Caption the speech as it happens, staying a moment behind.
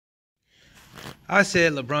I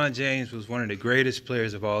said LeBron James was one of the greatest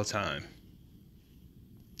players of all time.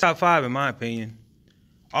 Top 5 in my opinion.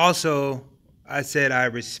 Also, I said I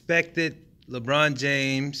respected LeBron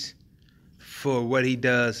James for what he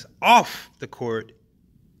does off the court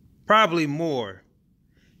probably more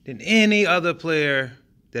than any other player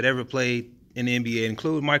that ever played in the NBA,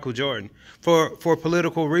 including Michael Jordan, for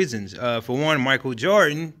political reasons. For one, Michael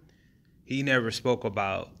Jordan, he never spoke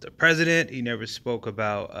about the president. He never spoke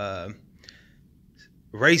about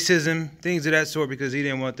racism, things of that sort, because he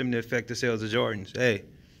didn't want them to affect the sales of Jordans. Hey,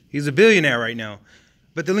 he's a billionaire right now.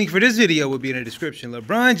 But the link for this video will be in the description.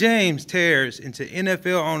 LeBron James tears into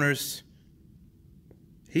NFL owners.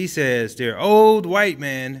 He says they're old white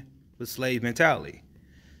men with slave mentality.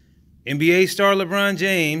 NBA star LeBron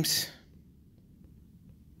James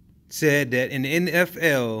said that in the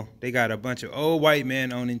NFL, they got a bunch of old white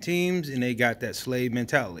men owning teams, and they got that slave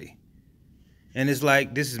mentality. And it's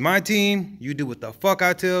like, this is my team, you do what the fuck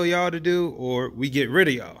I tell y'all to do, or we get rid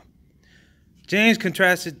of y'all. James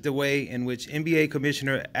contrasted the way in which NBA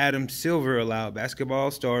Commissioner Adam Silver allowed basketball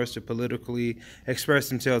stars to politically express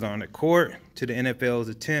themselves on the court to the NFL's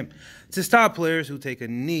attempt to stop players who take a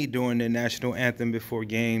knee during the national anthem before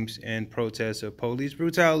games and protests of police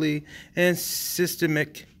brutality and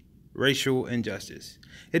systemic racial injustice.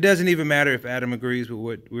 It doesn't even matter if Adam agrees with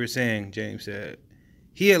what we're saying, James said.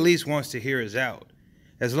 He at least wants to hear us out.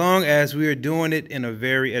 As long as we are doing it in a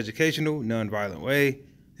very educational, nonviolent way,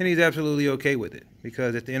 then he's absolutely okay with it.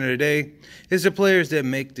 Because at the end of the day, it's the players that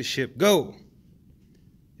make the ship go.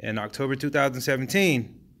 In October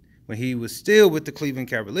 2017, when he was still with the Cleveland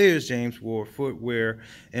Cavaliers, James wore footwear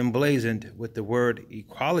emblazoned with the word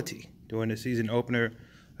equality during the season opener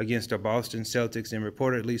against the Boston Celtics, and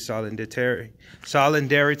reportedly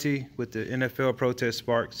solidarity with the NFL protest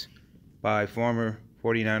sparks by former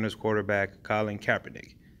 49ers quarterback Colin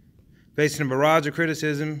Kaepernick. Facing a barrage of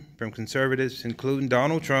criticism from conservatives, including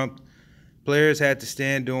Donald Trump, players had to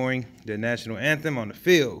stand during the national anthem on the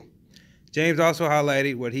field. James also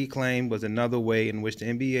highlighted what he claimed was another way in which the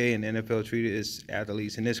NBA and the NFL treated its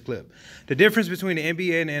athletes in this clip. The difference between the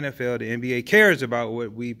NBA and the NFL, the NBA cares about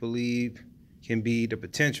what we believe can be the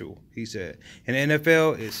potential, he said. And the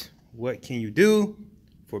NFL is, what can you do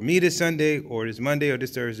for me this Sunday or this Monday or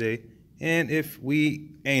this Thursday? And if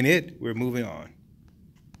we ain't it, we're moving on.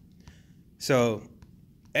 So,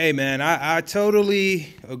 hey, man, I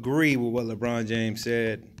totally agree with what LeBron James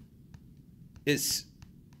said. It's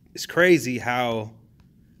crazy how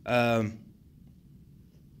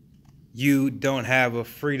you don't have a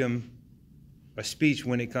freedom of speech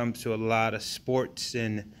when it comes to a lot of sports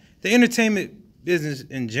and the entertainment business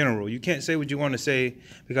in general. You can't say what you want to say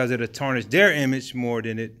because it'll tarnish their image more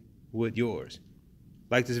than it would yours.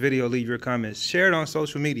 Like this video, leave your comments, share it on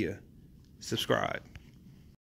social media, subscribe.